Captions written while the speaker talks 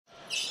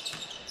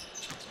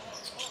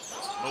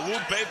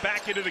Mawugbe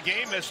back into the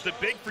game as the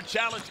big for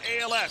Challenge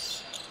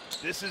ALS.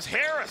 This is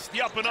Harris,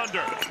 the up and under.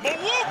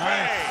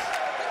 Mawugbe!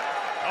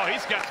 Oh,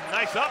 he's got some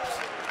nice ups.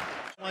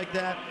 Like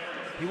that,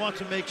 he wants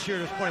to make sure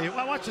there's plenty.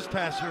 Watch this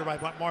pass here by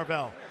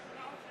Marvelle.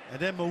 And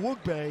then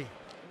Mawugbe,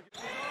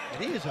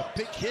 and he is a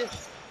big kid.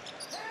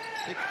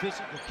 Big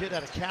physical kid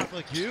out of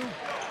Catholic U.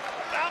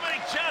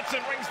 Dominic Johnson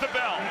rings the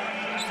bell.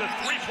 It's a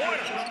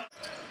three-pointer.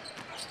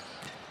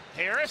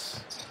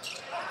 Harris,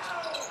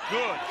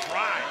 good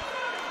drive.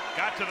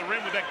 Got to the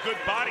rim with that good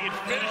body and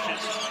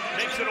finishes.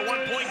 Makes it a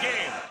one-point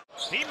game.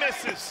 He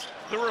misses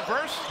the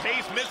reverse.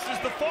 Hayes misses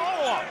the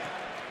follow-up.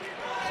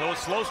 So a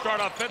slow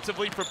start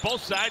offensively for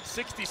both sides.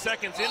 60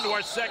 seconds into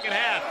our second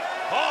half.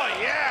 Oh,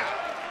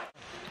 yeah!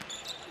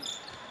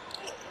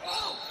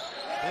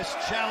 This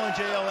Challenge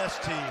ALS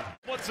team.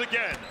 Once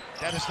again.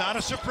 That is not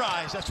a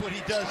surprise. That's what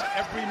he does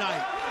every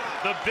night.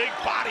 The big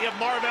body of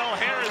Marvelle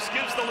Harris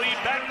gives the lead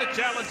back to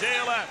Challenge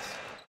ALS.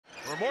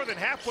 We're more than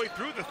halfway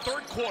through the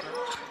third quarter,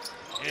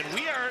 and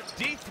we are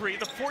D3,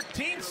 the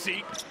 14th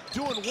seed,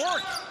 doing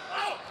work.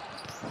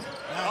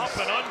 Nice. Up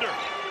and under,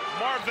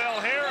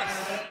 Marvelle Harris.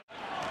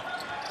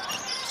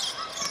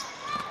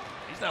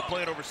 He's not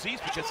playing overseas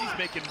because he's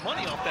making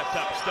money off that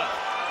type of stuff.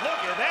 Look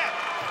at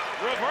that.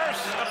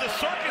 Reverse of the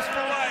circus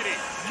variety,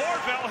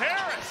 Marvelle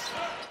Harris.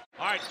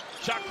 All right,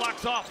 shot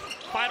clock's off.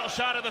 Final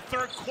shot of the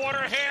third quarter,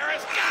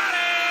 Harris got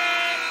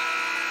it!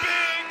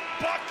 Big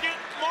bucket,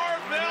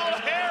 Marvelle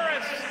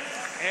Harris.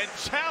 And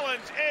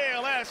Challenge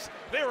ALS,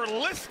 they were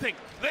listening.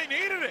 They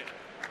needed it.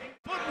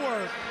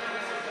 Footwork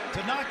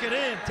to knock it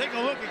in. Take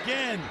a look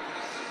again.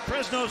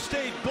 Fresno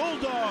State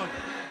Bulldog.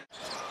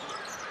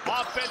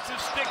 Offensive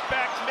stick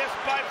back missed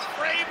by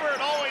Fravert.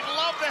 Oh, we'd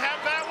love to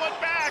have that one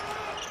back.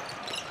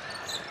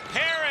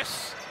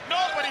 Harris,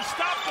 nobody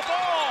stopped the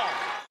ball.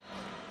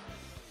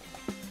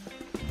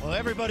 Well,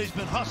 everybody's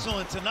been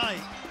hustling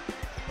tonight,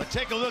 but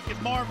take a look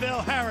at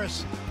Marvelle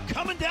Harris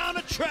coming down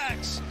the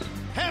tracks.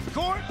 Half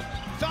court,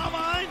 foul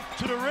line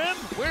to the rim.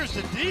 Where's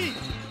the D?